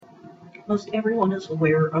Most everyone is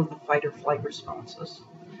aware of the fight or flight responses.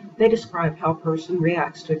 They describe how a person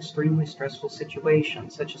reacts to extremely stressful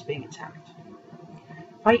situations, such as being attacked.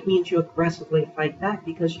 Fight means you aggressively fight back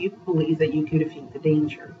because you believe that you can defeat the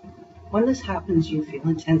danger. When this happens, you feel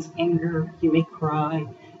intense anger, you may cry,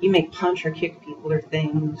 you may punch or kick people or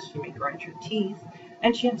things, you may grind your teeth,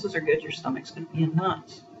 and chances are good your stomach's going to be in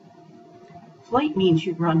knots. Flight means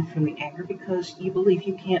you run from the anger because you believe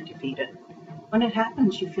you can't defeat it. When it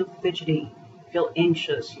happens, you feel fidgety, feel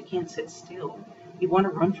anxious, you can't sit still. You want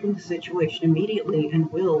to run from the situation immediately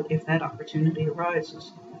and will if that opportunity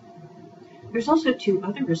arises. There's also two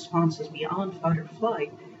other responses beyond fight or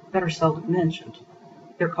flight that are seldom mentioned.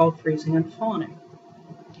 They're called freezing and fawning.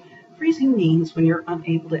 Freezing means when you're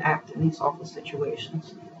unable to act in these awful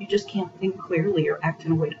situations. You just can't think clearly or act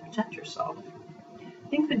in a way to protect yourself.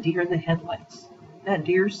 Think of a deer in the headlights. That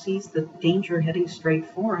deer sees the danger heading straight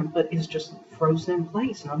for him, but is just frozen in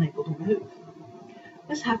place and unable to move.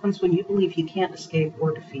 This happens when you believe you can't escape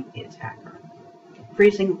or defeat the attacker.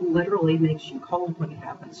 Freezing literally makes you cold when it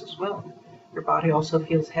happens as well. Your body also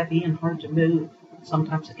feels heavy and hard to move.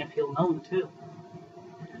 Sometimes it can feel numb too.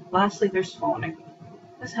 Lastly, there's fawning.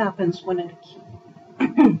 This happens when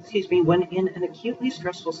when in an acutely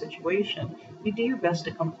stressful situation, you do your best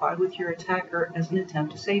to comply with your attacker as an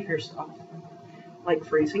attempt to save yourself. Like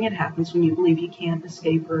freezing, it happens when you believe you can't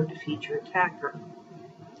escape or defeat your attacker.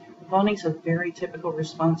 Fawning is a very typical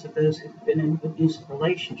response of those who've been in abusive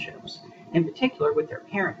relationships, in particular with their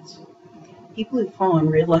parents. People who fawn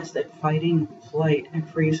realize that fighting, flight, and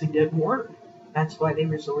freezing didn't work. That's why they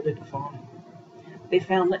resorted to fawning. They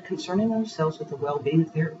found that concerning themselves with the well-being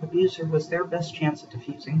of their abuser was their best chance at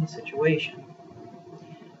diffusing the situation.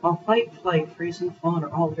 While fight, flight, freeze, and fawn are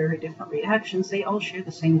all very different reactions, they all share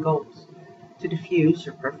the same goals: to diffuse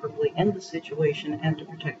or preferably end the situation and to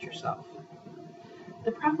protect yourself.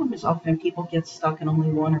 The problem is often people get stuck in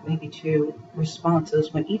only one or maybe two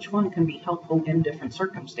responses when each one can be helpful in different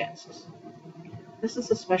circumstances. This is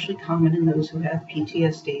especially common in those who have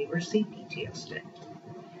PTSD or CPTSD.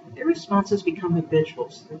 Their responses become habitual,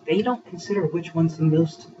 so that they don't consider which one's the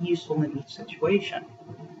most useful in each situation.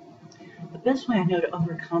 The best way I know to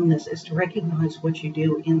overcome this is to recognize what you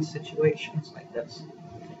do in situations like this.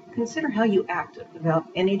 Consider how you acted without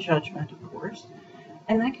any judgment, of course,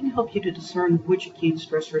 and that can help you to discern which acute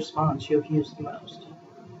stress response you have used the most.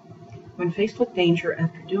 When faced with danger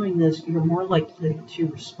after doing this, you're more likely to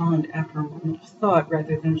respond after a moment of thought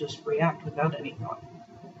rather than just react without any thought.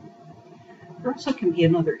 There also can be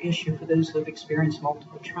another issue for those who have experienced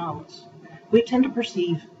multiple traumas. We tend to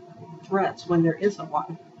perceive threats when there isn't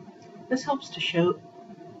one. This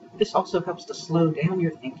also helps to slow down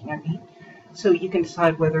your thinking, so you can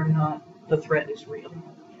decide whether or not the threat is real.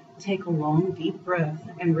 Take a long, deep breath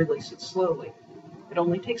and release it slowly. It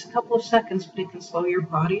only takes a couple of seconds, but it can slow your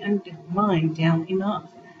body and mind down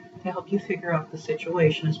enough to help you figure out the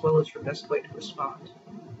situation as well as your best way to respond.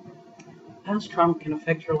 Past trauma can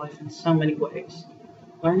affect your life in so many ways.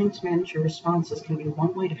 Learning to manage your responses can be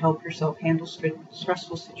one way to help yourself handle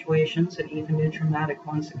stressful situations and even new traumatic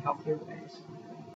ones in healthier ways.